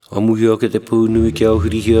Amuhia ke te pūnui kia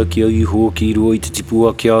uhirihia kia iho ki rua I te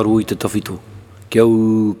tipua kia aro I te tawhito. Kia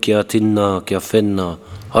u, kia tina, kia whenna,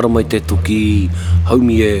 haramai te toki,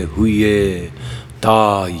 haumi e, hui e,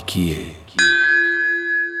 tā I ki e.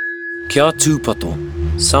 Kia tūpato.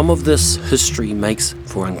 Some of this history makes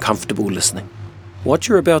for uncomfortable listening. What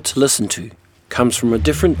you're about to listen to comes from a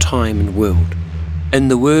different time and world. In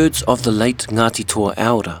the words of the late Ngāti Toa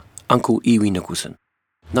elder, Uncle Iwi Nicholson,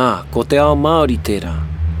 Nā, ko te ao Māori tērā,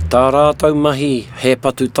 tā rātou mahi he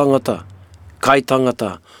patu tangata, kai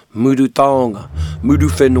tangata, muru taonga, muru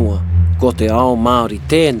whenua, ko te ao Māori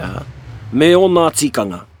tēnā, me o nā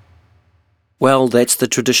tikanga. Well, that's the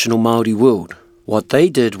traditional Māori world. What they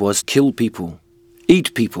did was kill people,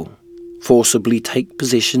 eat people, forcibly take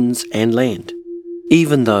possessions and land.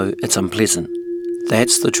 Even though it's unpleasant,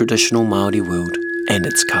 that's the traditional Māori world and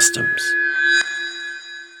its customs.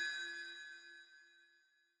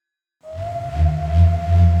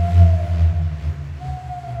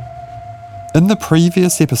 In the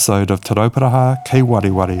previous episode of Te Rauparaha Kei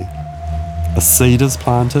Wariwari, a seed is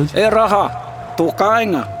planted. E raha, tō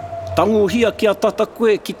kāinga, tangohia kia tata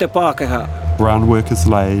koe ki te Pākehā. Groundwork is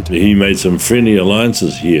laid. He made some friendly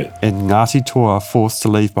alliances here. And Ngāti Toa are forced to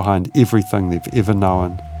leave behind everything they've ever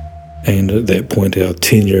known. And at that point, our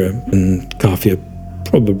tenure in Kawhia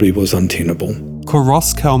probably was untenable. Ko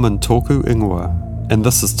Ross Kelman tōku ingoa, and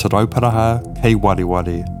this is Te Rauparaha Kei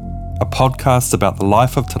Wariwari, a podcast about the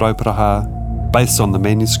life of Te Rauparaha, based on the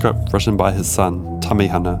manuscript written by his son,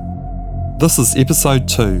 Tamihana. This is episode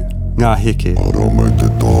 2, Ngā Heke. Haramai te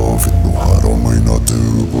tāwhito, haramai nā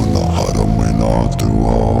tūpuna, haramai nā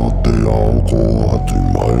tua, te ao ko atu,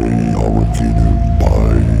 mai awa kiru,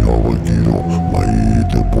 mai awa kiro, mai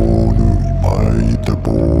te pōnu, mai te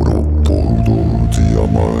pōro, pōdo tia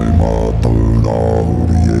mai mātou nā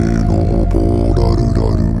huri e no pōraru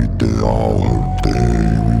I te ao, te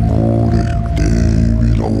iwi mōre, te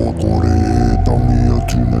iwi lawa kore, tangi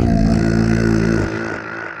atu nei e.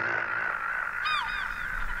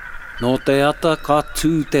 Nō te ata ka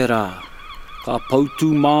tū te rā, ka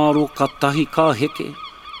pautu māro ka tahi ka heke,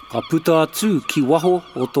 ka puta atu ki waho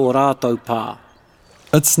o tō rātou pā.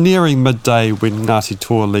 It's nearing midday when Ngāti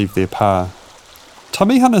Toa leave their pā.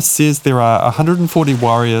 Tamihana says there are 140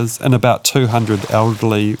 warriors and about 200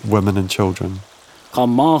 elderly women and children. Ka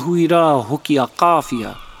māhui rā hoki a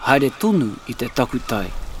Kawhia, haere tonu I te takutai,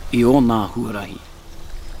 I o nā huarahi.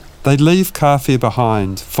 They leave Kawhia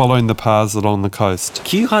behind, following the paths along the coast.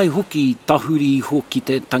 Ki hai hoki tahuri ho ki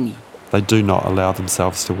te tangi. They do not allow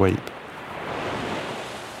themselves to weep.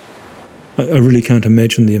 I really can't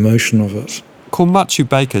imagine the emotion of it. Ko Machu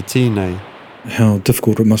Baker tēnei. How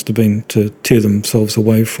difficult it must have been to tear themselves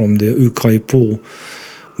away from their ukaipo,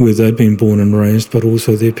 where they'd been born and raised, but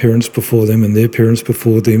also their parents before them and their parents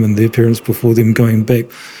before them and their parents before them, going back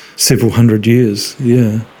several hundred years.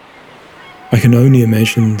 Yeah. I can only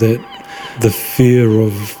imagine that the fear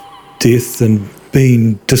of death and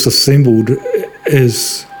being disassembled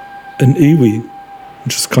as an iwi,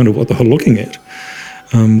 which is kind of what they were looking at,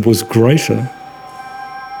 was greater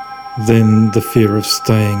than the fear of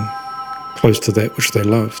staying close to that which they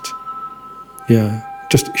loved. Yeah,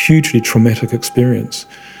 just a hugely traumatic experience,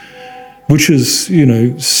 which is,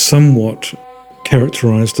 somewhat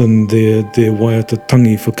characterised in their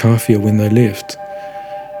waiata-tangi for Kawhia when they left,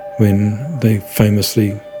 when they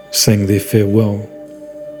famously sang their farewell.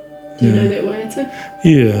 Do you know that waiata?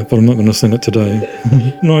 Yeah, but I'm not going to sing it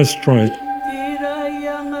today. Nice try.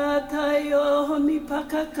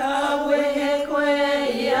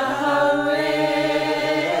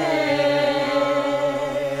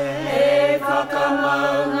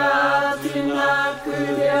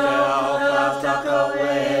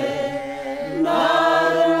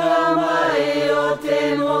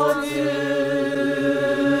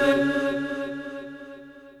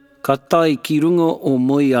 Ka tai ki runga o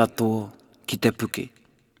moi ato ki te puke.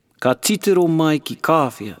 Ka titiro mai ki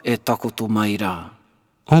Kawhia e takoto mai rā.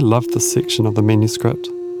 I love this section of the manuscript.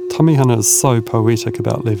 Tamihana is so poetic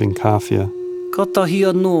about leaving Kawhia. Ka tahi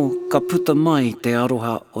anō ka puta mai te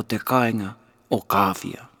aroha o te kāinga o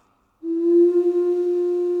Kawhia.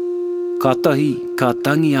 Ka tahi ka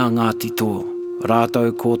tangi a Ngāti Toa,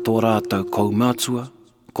 rātou ko tō rātou kaumātua,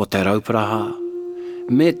 ko te Rauparaha,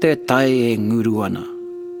 me te tae e nguru ana.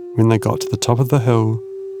 When they got to the top of the hill,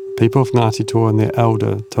 the people of Ngāti Toa and their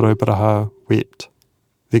elder, Te Rauparaha, wept.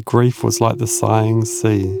 Their grief was like the sighing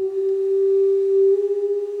sea.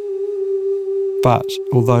 But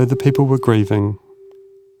although the people were grieving,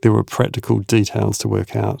 there were practical details to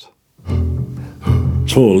work out.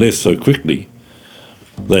 Toa left so quickly.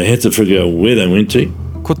 They had to figure out where they went to.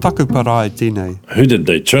 Ko taku parae tēnei. Who did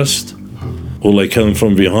they trust? or they come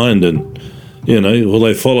from behind and, or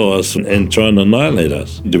they follow us and try and annihilate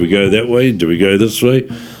us. Do we go that way? Do we go this way?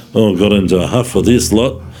 Oh, got into a huff for this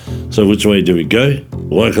lot. So which way do we go?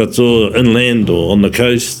 Waikato, inland or on the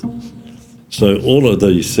coast? So all of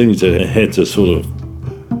these things that had to sort of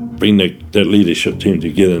bring that leadership team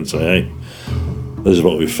together and say, hey, this is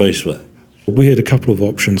what we're faced with. We had a couple of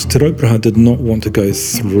options. Te Rauparaha did not want to go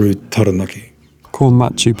through Taranaki. Ko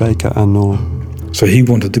Machu Baker anō. So he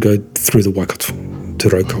wanted to go through the Waikato, Te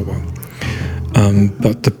Raukawa.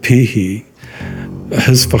 But the Pihi,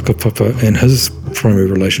 his whakapapa and his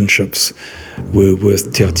primary relationships were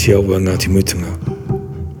with Te Atiawa Ngāti Mutunga.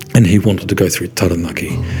 And he wanted to go through Taranaki.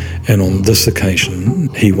 And on this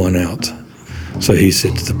occasion, he won out. So he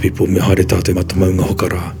said to the people, me haere tate mata maunga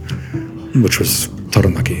hokara, which was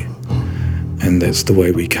Taranaki. And that's the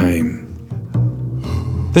way we came.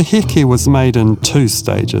 The heke was made in 2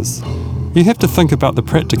 stages. You have to think about the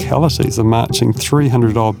practicalities of marching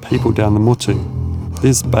 300-odd people down the motu.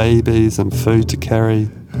 There's babies and food to carry,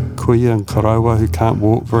 kuia and karawa who can't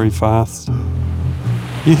walk very fast.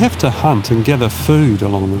 You have to hunt and gather food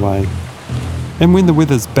along the way. And when the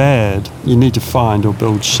weather's bad, you need to find or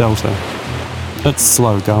build shelter. It's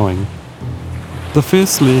slow going. The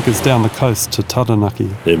first leg is down the coast to Taranaki.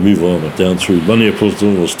 They move on down through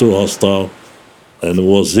Maniapoto, was still hostile. And it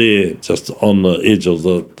was there, just on the edge of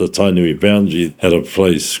the Tainui boundary, at a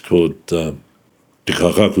place called Te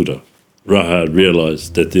Kakakura. Raha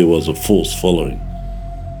realised that there was a force following.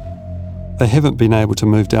 They haven't been able to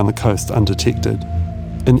move down the coast undetected.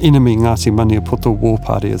 An enemy Ngāti Maniapoto war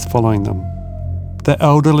party is following them. The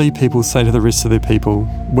elderly people say to the rest of their people,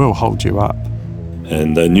 we'll hold you up.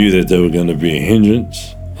 And they knew that they were going to be a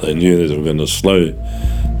hindrance. They knew that they were going to slow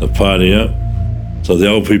the party up. So the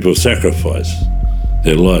old people sacrificed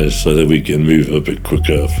their lives so that we can move a bit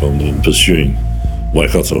quicker from them pursuing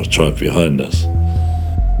Waikato tribe behind us.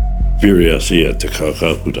 Bury us here at Te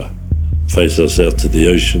Kakakura, face us out to the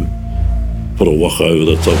ocean, put a waka over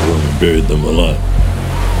the top of them and buried them alive.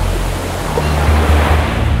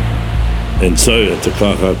 And so at Te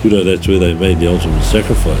Kakakura, that's where they made the ultimate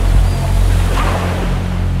sacrifice.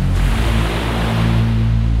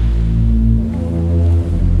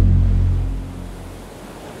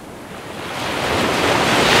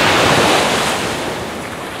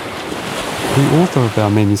 The author of our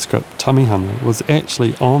manuscript, Tamihana, was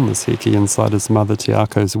actually on this heke inside his mother Te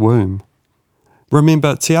Ako's womb.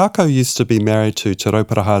 Remember, Te Ako used to be married to Te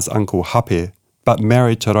Rauparaha's uncle Hape, but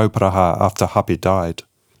married Te Rauparaha after Hape died.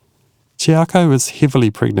 Te Ako is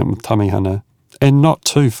heavily pregnant with Tamihana, and not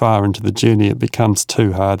too far into the journey it becomes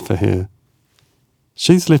too hard for her.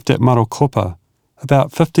 She's left at Marokopa,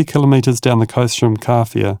 about 50 kilometres down the coast from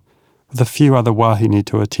Kawhia, with a few other wahine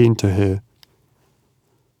to attend to her.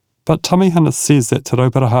 But Tamihana says that Te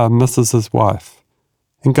Rauparaha misses his wife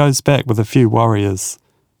and goes back with a few warriors,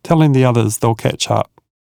 telling the others they'll catch up.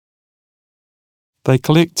 They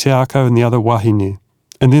collect Te Ako and the other wahine,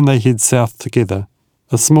 and then they head south together,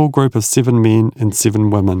 a small group of 7 men and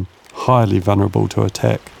 7 women, highly vulnerable to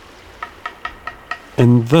attack.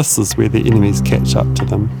 And this is where the enemies catch up to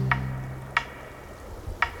them.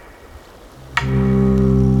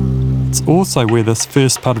 It's also where this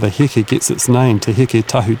first part of the heke gets its name, Te Heke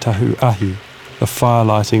Tahu Tahu Ahi, the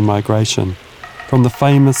fire-lighting migration, from the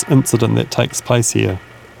famous incident that takes place here.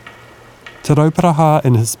 Te Rauparaha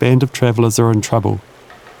and his band of travellers are in trouble.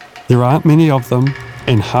 There aren't many of them,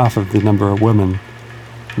 and half of their number are women.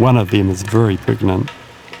 One of them is very pregnant.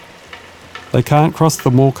 They can't cross the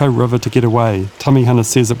Moko River to get away. Tamihana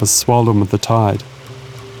says it was swollen with the tide.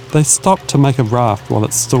 They stop to make a raft while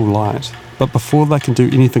it's still light. But before they can do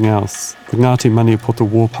anything else, the Ngāti Maniapoto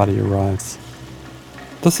war party arrives.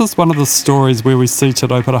 This is one of the stories where we see Te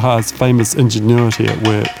Rauparaha's famous ingenuity at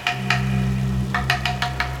work.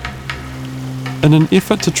 In an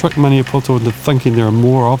effort to trick Maniapoto into thinking there are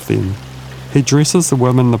more of them, he dresses the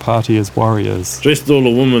women in the party as warriors. Dressed all the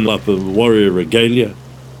women up in warrior regalia,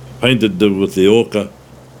 painted them with the orca.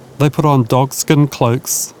 They put on dogskin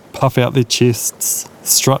cloaks, puff out their chests,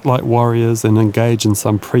 strut like warriors and engage in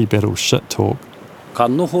some pre-battle shit talk. Ka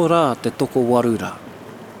noho rā te toko warura.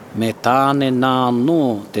 Me tāne nā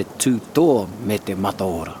no te tūtoa me te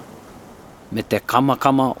mataora. Me te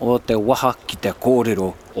kamakama o te waha ki te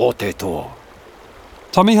kōrero o te toa.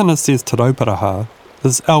 Tamihana says Te Rauparaha,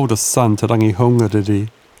 his eldest son Te Rangi Hongariri,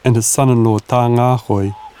 and his son-in-law Tā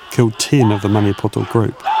Ngāhoi killed 10 of the Maniapoto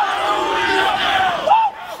group.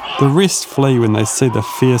 The rest flee when they see the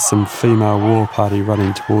fearsome female war party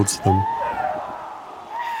running towards them.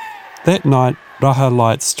 That night, Raha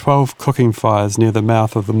lights 12 cooking fires near the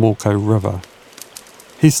mouth of the Moko River.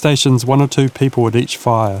 He stations 1 or 2 people at each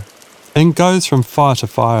fire and goes from fire to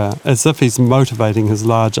fire as if he's motivating his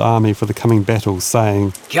large army for the coming battle,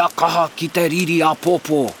 saying, Kia kaha ki te riri a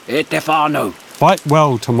pōpō, e te whānau. "Fight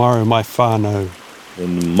well tomorrow, my whānau."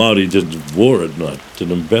 And the Māori did war at night,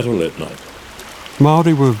 didn't battle at night.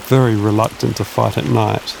 Māori were very reluctant to fight at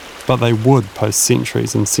night, but they would post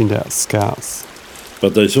sentries and send out scouts.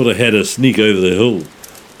 But they sort of had a sneak over the hill.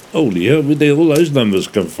 Holy hell, where did all those numbers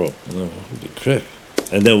come from? Oh, holy crap.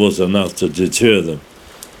 And that was enough to deter them.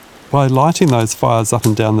 By lighting those fires up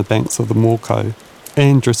and down the banks of the Moko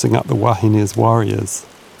and dressing up the wahine as warriors,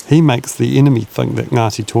 he makes the enemy think that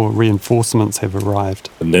Ngāti Toa reinforcements have arrived.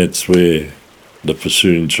 And that's where the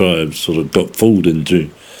pursuing tribes sort of got fooled into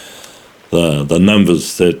the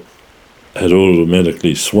numbers that had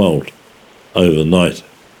automatically swelled overnight.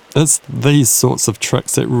 It's these sorts of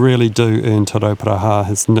tricks that really do earn Te Rauparaha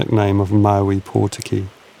his nickname of Maui Pōtiki.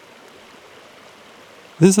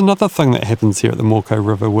 There's another thing that happens here at the Moko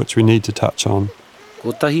River which we need to touch on.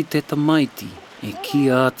 Ko tahi te tamaiti, e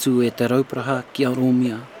kia atu e te Rauparaha ki a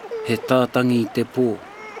Romia, he tātangi i te pō,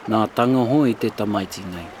 nā tanga hoi te tamaiti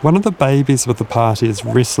nei. One of the babies with the party is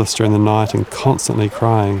restless during the night and constantly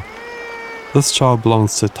crying. This child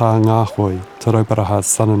belongs to Tā Ngāhoi, Te Rauparaha's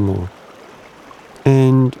son-in-law,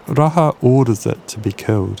 and Raha orders it to be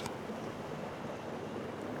killed.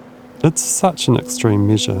 It's such an extreme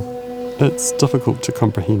measure. It's difficult to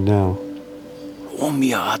comprehend now.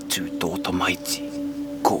 Romia atu tō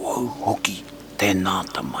tamaiti, ko au hoki tēnā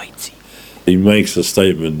tamaiti. He makes a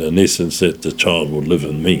statement, in essence, that the child will live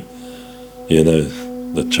in me. You know,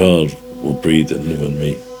 the child will breathe and live in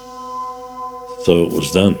me. So it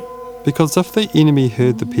was done. Because if the enemy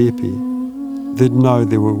heard the pepe, they'd know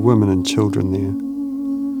there were women and children there.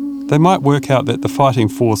 They might work out that the fighting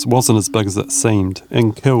force wasn't as big as it seemed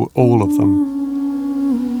and kill all of them.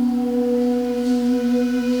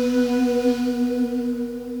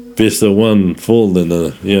 Best of one fall than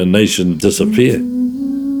a nation disappear.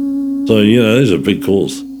 So, those are big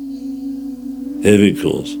calls. Heavy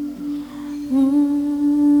calls.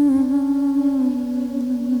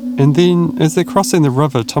 And then, as they're crossing the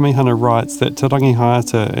river, Tamihana writes that Te Rangi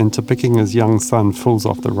Haata and Te Pikinga's young son falls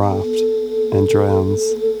off the raft and drowns.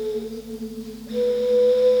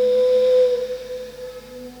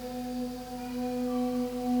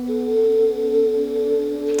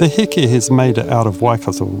 The Heke has made it out of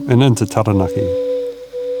Waikato and into Taranaki.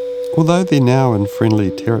 Although they're now in friendly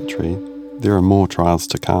territory, there are more trials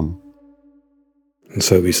to come. And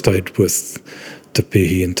so we stayed with Te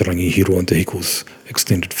Pehi and Te Rangihiro and Te Hiko's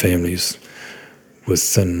extended families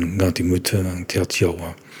within Ngāti Mutu and Te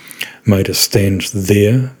Atiawa. Made a stand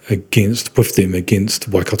there with them against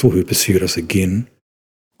Waikato, who pursued us again.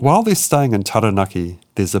 While they're staying in Taranaki,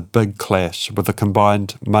 there's a big clash with the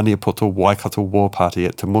combined Maniapoto Waikato war party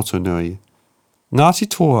at Te Motunui. Ngāti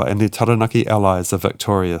Toa and their Taranaki allies are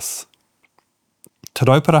victorious. Te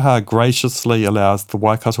Rauparaha graciously allows the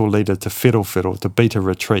Waikato leader Te Whero to beat a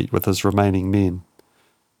retreat with his remaining men.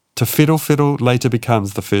 Te Whero later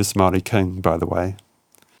becomes the first Māori king, by the way.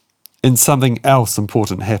 And something else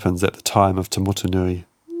important happens at the time of Te Motunui.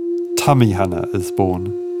 Tamihana is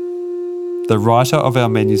born. The writer of our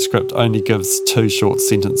manuscript only gives 2 short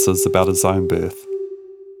sentences about his own birth.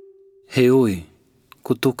 He oi,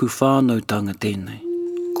 ko toku whānautanga tēnei.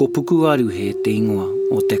 Ko puku aru he te ingoa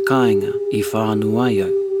o te kāinga I whānu ai au.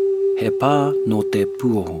 He pā no te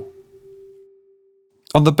puoho.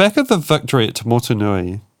 On the back of the victory at Te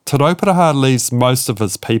Motunui, Te Rauparaha leaves most of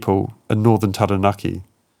his people in northern Taranaki,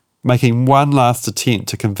 making one last attempt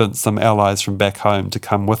to convince some allies from back home to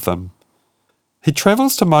come with him. He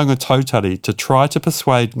travels to Maunga Tautari to try to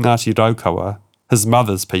persuade Ngāti Raukawa, his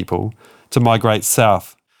mother's people, to migrate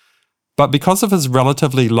south. But because of his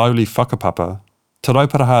relatively lowly whakapapa, Te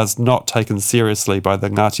Rauparaha is not taken seriously by the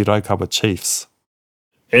Ngāti Raukawa chiefs.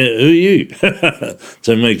 Who are you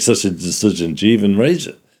to make such a decision to even raise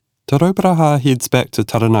it? Te Rauparaha heads back to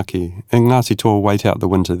Taranaki and Ngāti Toa wait out the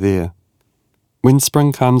winter there. When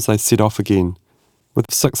spring comes, they set off again,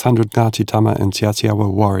 with 600 Ngāti Tama and Te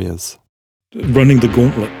Atiawa warriors. Running the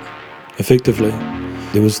gauntlet, effectively.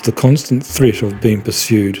 There was the constant threat of being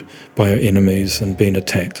pursued by our enemies and being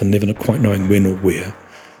attacked and never quite knowing when or where.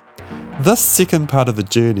 This second part of the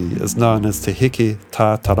journey is known as Te Heke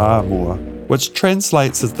Tā Tarāmoa, which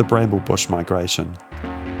translates as the Bramble Bush migration.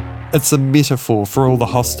 It's a metaphor for all the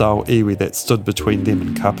hostile iwi that stood between them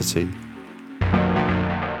and Kapiti.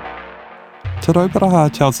 Te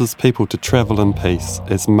Rauparaha tells his people to travel in peace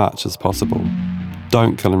as much as possible.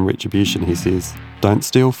 Don't kill in retribution, he says. Don't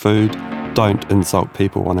steal food. Don't insult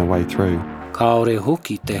people on our way through. Kāore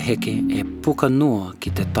hoki te heke e puka noa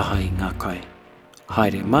ki te taha I ngā kai.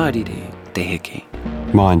 Haere mārire te heke.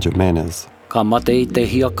 Mind your manners. Ka mate I te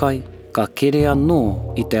hiakai, ka kere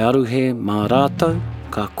anō I te aruhe mā rātou,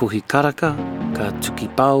 ka kohi karaka, ka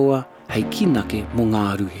tuki pāua, hei kinake mō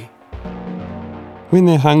ngā aruhe. When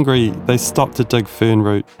they're hungry, they stop to dig fern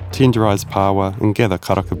root, tenderise pāua and gather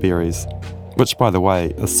karaka berries, which, by the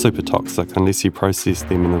way, are super toxic unless you process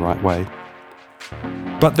them in the right way.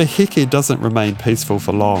 But the heke doesn't remain peaceful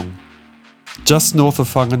for long. Just north of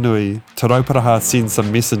Whanganui, Te Rauparaha sends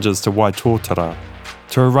some messengers to Waitōtara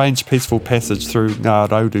to arrange peaceful passage through Ngā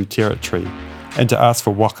Rauru territory and to ask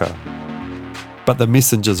for waka. But the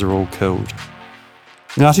messengers are all killed.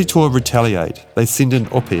 Ngāti Toa retaliate. They send in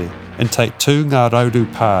ope and take 2 Ngā Rauru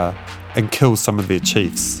pā and kill some of their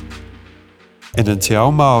chiefs. And in Te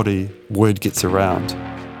Ao Māori, word gets around.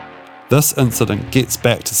 This incident gets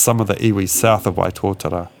back to some of the iwi south of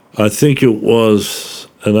Waitōtara. I think it was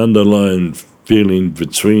an underlying feeling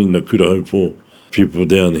between the Kurahopo people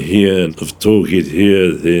down here, and if talk get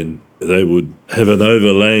here, then they would have an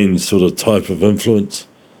overlaying sort of type of influence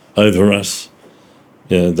over us.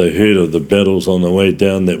 You know, they heard of the battles on the way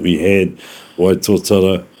down that we had,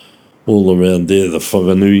 Waitōtara, all around there, the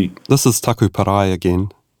Whanganui. This is Taku Parae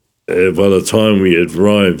again. By the time we had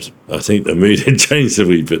arrived, I think the mood had changed a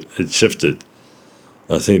wee bit, it shifted.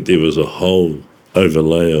 I think there was a whole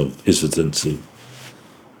overlay of hesitancy,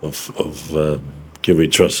 of can we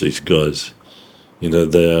trust these guys? You know,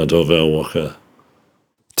 they aren't of our waka.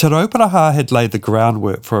 Te Rauparaha had laid the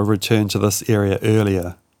groundwork for a return to this area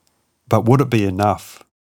earlier, but would it be enough?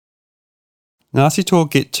 Ngāti Toa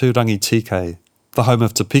get to Rangitike, the home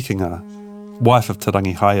of Te Pikinga, wife of Te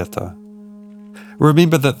Rangi Haiata.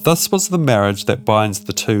 Remember that this was the marriage that binds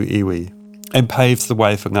the two iwi and paves the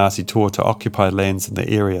way for Ngāti Toa to occupy lands in the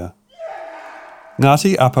area.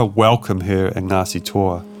 Ngāti Apa welcome her and Ngāti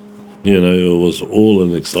Toa. You know, it was all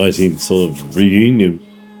an exciting sort of reunion.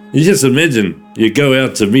 You just imagine, you go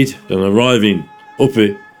out to meet an arriving ope,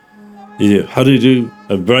 you harudu,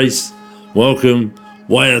 embrace, welcome,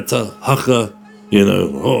 waiata, haka, you know,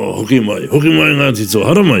 oh, hoki mai Ngāti Toa,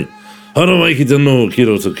 hara mai ki te noho ki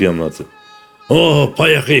roto ki amata. Oh,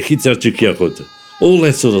 pai ake ki te atu ki a koutou. All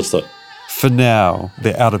that sort of stuff. For now,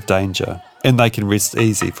 they're out of danger and they can rest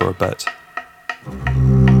easy for a bit.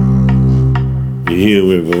 Here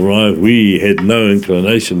we've arrived, we had no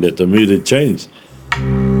inclination that the mood had changed.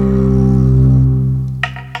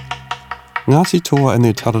 Ngāti Toa and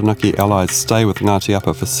their Taranaki allies stay with Ngāti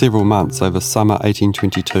Apa for several months over summer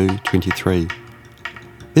 1822-23.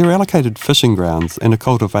 They're allocated fishing grounds and a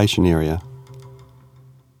cultivation area,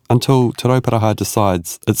 until Te Rauparaha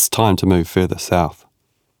decides it's time to move further south.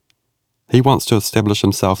 He wants to establish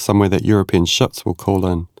himself somewhere that European ships will call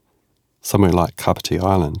in, somewhere like Kapiti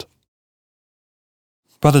Island.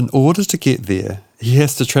 But in order to get there, he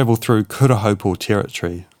has to travel through Kurahopo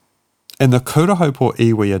territory. And the Kurahopo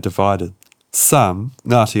iwi are divided. Some,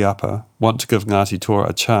 Ngāti Apa, want to give Ngāti Toa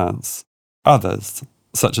a chance. Others,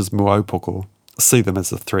 such as Upoko, see them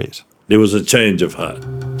as a threat. There was a change of heart,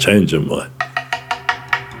 change of mind.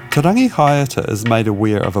 Te Rangi Haiata is made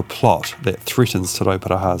aware of a plot that threatens Te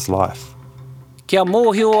Rauparaha's life. Kia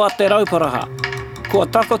mōhio a Te Rauparaha, kua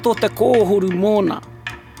takato te kōhuru mōna,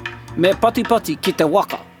 me pati ki te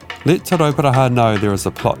waka. Let Te Rauparaha know there is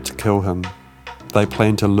a plot to kill him. They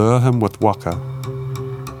plan to lure him with waka.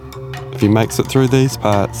 If he makes it through these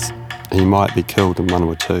parts, he might be killed in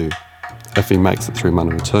Manawatu. If he makes it through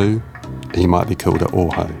Manawatu, he might be killed at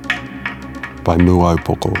Oho by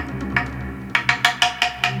Upoko.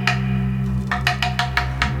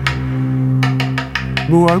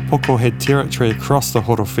 Upoko had territory across the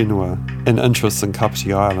Horowhenua and interests in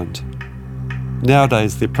Kapiti Island.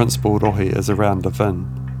 Nowadays their principal rohe is around Levin.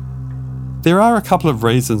 There are a couple of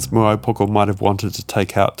reasons Upoko might have wanted to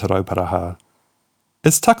take out Te Rauparaha.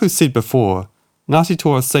 As Taku said before, Ngāti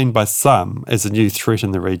Toa is seen by some as a new threat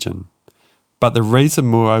in the region, but the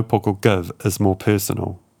reason Upoko give is more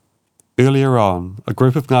personal. Earlier on, a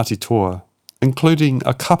group of Ngāti Toa, including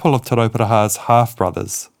a couple of Te Rauparaha's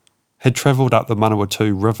half-brothers, had travelled up the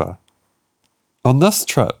Manawatu River. On this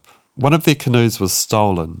trip, one of their canoes was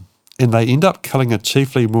stolen, and they end up killing a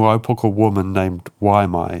chiefly Upoko woman named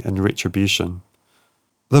Waimai in retribution.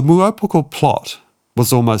 The Upoko plot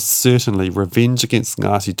was almost certainly revenge against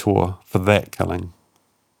Ngāti Toa for that killing.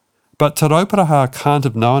 But Te Rauparaha can't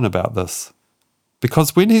have known about this,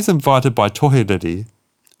 because when he's invited by Toheriri,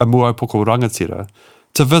 a Upoko rangatira,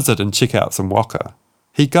 to visit and check out some waka,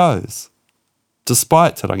 he goes,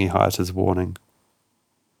 despite Te Rangi Haiata's warning.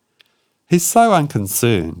 He's so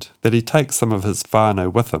unconcerned that he takes some of his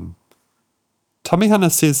whānau with him. Tamihana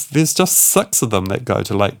says there's just 6 of them that go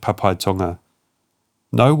to Lake Papaitonga.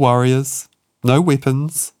 No warriors, no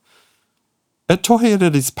weapons. At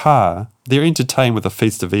Tohiariri's pā, they're entertained with a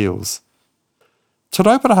feast of eels. Te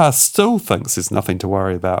Rauparaha still thinks there's nothing to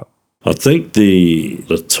worry about. I think the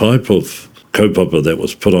type of kaupapa that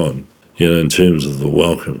was put on, in terms of the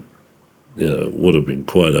welcome, would have been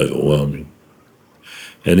quite overwhelming.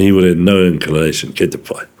 And he would have no inclination, get the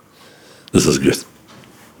pie. This is good.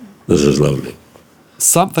 This is lovely.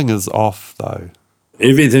 Something is off, though.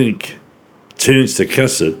 Everything turns to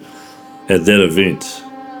custard at that event.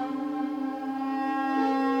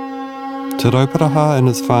 Te Rauparaha and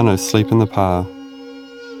his whānau sleep in the pā,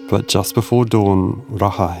 but just before dawn,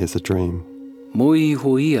 Raha has a dream. Moi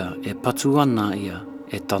ho ia e patu ana ia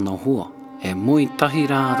e tana hoa, e moi tahi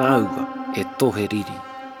rā rauga e toheriri.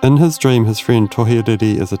 In his dream, his friend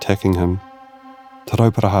Tohiariri is attacking him. Te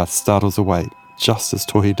Rauparaha startles awake just as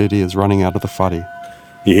Tohiariri is running out of the whare.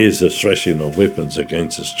 He hears the thrashing of weapons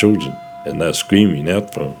against his children, and they're screaming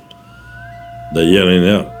out for him. They're yelling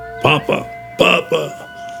out, "Papa, Papa!"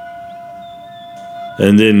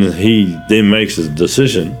 And then he makes a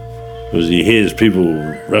decision, because he hears people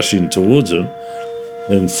rushing towards him,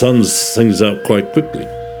 and sums things up quite quickly.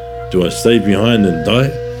 Do I stay behind and die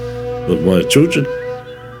with my children?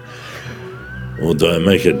 Or do I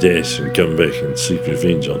make a dash and come back and seek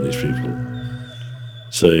revenge on these people?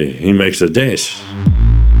 So he makes a dash.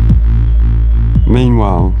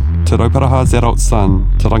 Meanwhile, Te Rauparaha's adult son,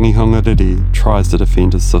 Te Rangihanga tries to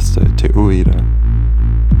defend his sister, Te Uira.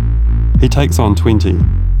 He takes on 20,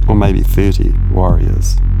 or maybe 30,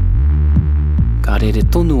 warriors. Ka rere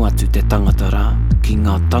tonu atu te tangata rā, ki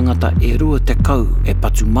ngā tangata e rua te kau e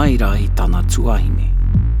patu mai rā i tāna tuahine.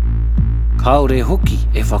 Kaore hoki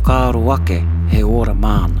e whakaaro ake he ora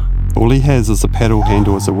māna. All he has is a paddle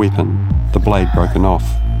handle as a weapon, the blade broken off.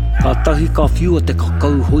 Ka tahi ka whiua te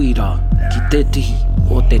kakau hui rā, ki te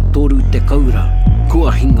tihi o te toru te kaura,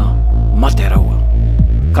 kua hinga, mate raua.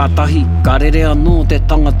 Ka tahi ka rere anō te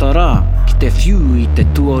tangata rā, ki te whiu i te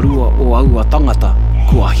tuarua o aua tangata,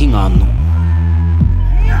 kua hinga anō.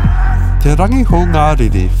 Te rangiho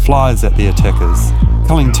ngāriri flies at the attackers,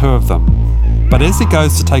 killing 2 of them. But as he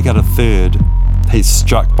goes to take out a third, he's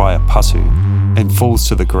struck by a patu and falls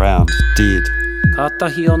to the ground, dead. Ka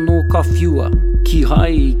tahi anō ka whiua, ki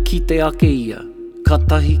hai ki te ake ia. Ka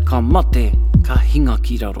tahi ka mate, ka hinga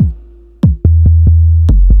ki raro.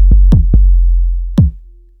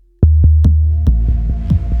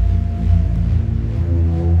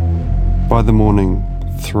 By the morning,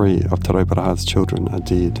 3 of Te Rauparaha's children are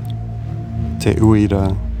dead. Te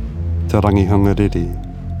Uira, Te Rangihanga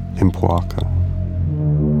and Poaka.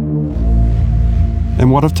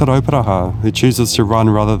 And what of Te Rauparaha, who chooses to run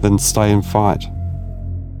rather than stay and fight?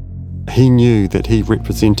 He knew that he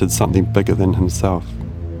represented something bigger than himself.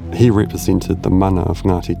 He represented the mana of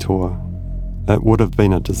Ngāti Toa. It would have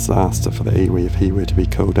been a disaster for the iwi if he were to be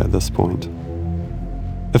killed at this point.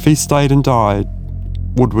 If he stayed and died,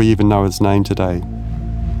 would we even know his name today?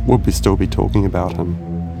 Would we still be talking about him?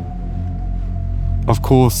 Of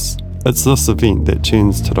course, it's this event that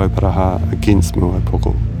turns Te Rauparaha against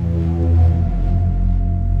Upoko.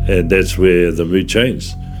 And that's where the mood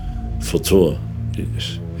changed for Toa.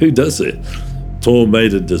 Who does that? Toa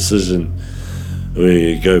made a decision where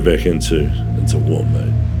you go back into war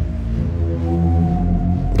mode.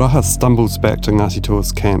 Raha stumbles back to Ngāti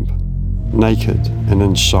Toa's camp, naked and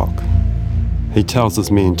in shock. He tells his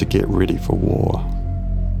men to get ready for war.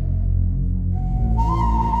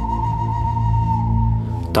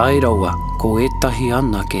 Tai raua, ko etahi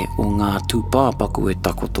anake o ngā tūpāpaku e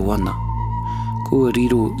takoto ana. Ko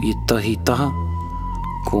riro i tahi taha,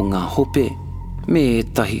 ko ngā hope, me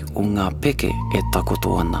etahi o ngā peke e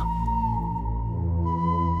takoto ana.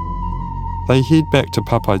 They head back to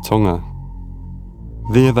Papai Tonga.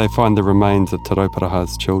 There they find the remains of Te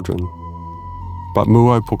Rauparaha's children. But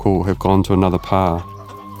Upoko have gone to another pā,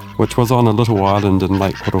 which was on a little island in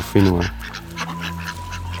Lake Horowhenua.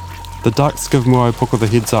 The ducks give Upoko the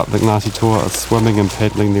heads up that Ngāti Toa are swimming and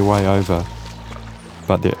paddling their way over,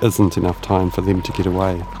 but there isn't enough time for them to get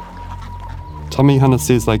away. Tamihana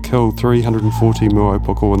says they killed 340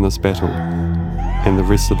 Upoko in this battle, and the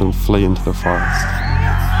rest of them flee into the forest.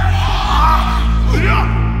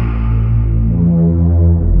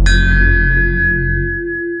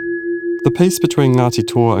 The peace between Ngāti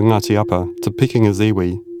Toa and Ngāti Apa, Te Pekinga's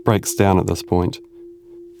iwi, breaks down at this point.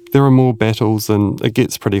 There are more battles and it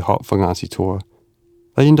gets pretty hot for Ngāti Toa.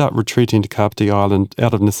 They end up retreating to Kapiti Island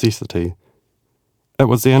out of necessity. It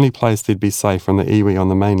was the only place they'd be safe from the iwi on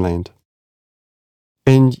the mainland.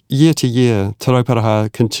 And year to year, Te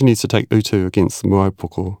Rauparaha continues to take utu against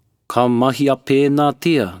Upoko. Ka mahi a pēnā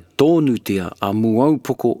tia, tōnu tia a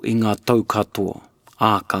Upoko I ngā tau katoa.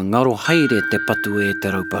 Ā ka ngaro haere te patu e Te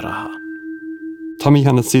Rauparaha.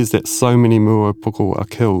 Tamihana says that so many Mua Upoko are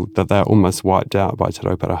killed that they are almost wiped out by Te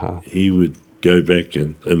Rauparaha. He would go back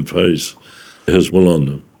and impose his will on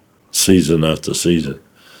them, season after season.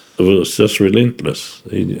 It was just relentless.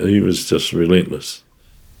 He was just relentless.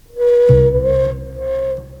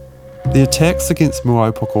 The attacks against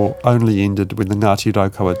Mua Upoko only ended when the Ngāti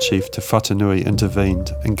Raukawa chief Te Whatanui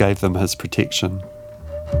intervened and gave them his protection.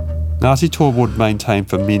 Ngāti Toa would maintain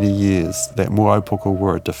for many years that Mua Upoko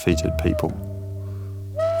were a defeated people.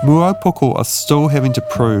 Mua Upoko are still having to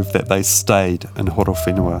prove that they stayed in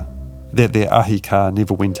Horowhenua, that their ahika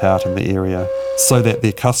never went out in the area, so that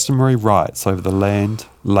their customary rights over the land,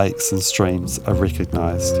 lakes and streams are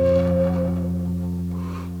recognised.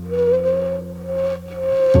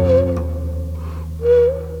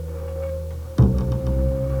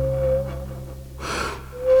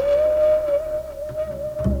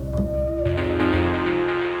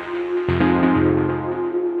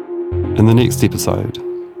 In the next episode,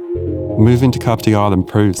 moving to Kapiti Island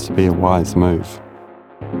proves to be a wise move.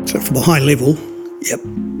 So from a high level, yep,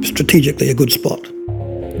 strategically a good spot.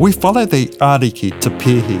 We follow the Ariki to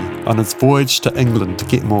Pehi on his voyage to England to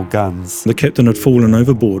get more guns. The captain had fallen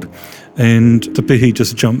overboard and Te Pehi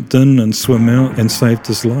just jumped in and swam out and saved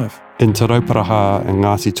his life. And Te Rauparaha and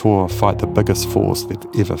Ngāti Toa fight the biggest force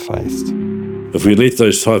they've ever faced. If we let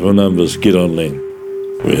those type of numbers get on land,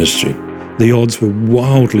 we're history. The odds were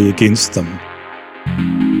wildly against them.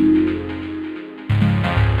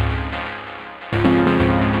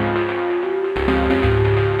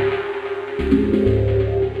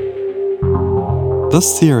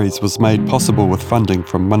 This series was made possible with funding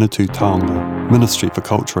from Manatū Taonga, Ministry for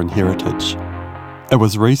Culture and Heritage. It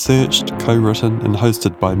was researched, co-written and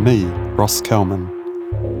hosted by me, Ross Kelman.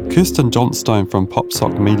 Kirsten Johnstone from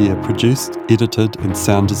Popsock Media produced, edited and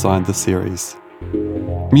sound designed the series.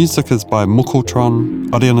 Music is by Mokotron,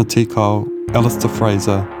 Ariana Tikau, Alistair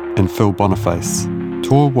Fraser and Phil Boniface.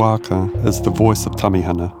 Toa Waka is the voice of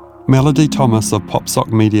Tamihana. Melody Thomas of Popsock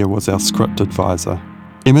Media was our script advisor.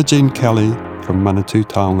 Imogen Kelly from Manatū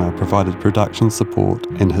Taonga provided production support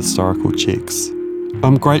and historical checks.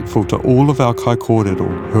 I'm grateful to all of our kai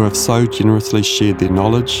kōrero who have so generously shared their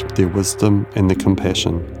knowledge, their wisdom and their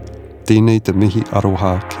compassion. Tēnei te mihi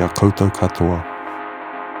aroha kia koutou katoa.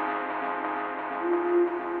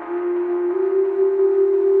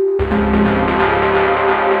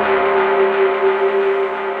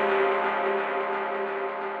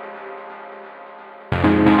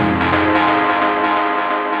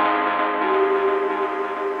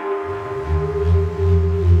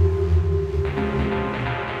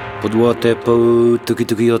 Podua te pau,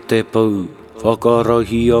 tuki o te pau.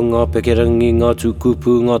 Whakarahi o ngā pekerangi, ngā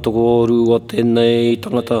tukupu, ngā toko oru o tēnei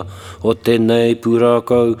tangata, o tēnei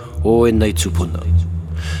pūrākau, o enei tupuna.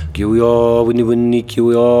 Kiwi a wini,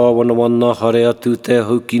 kiwi a wana, hare atu te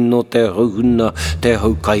haukino, te hauhuna, te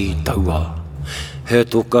haukai taua. He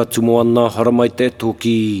toka tumo ana, haramai te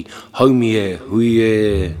toki, haumi e, hui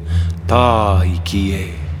e, tā iki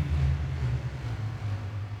e.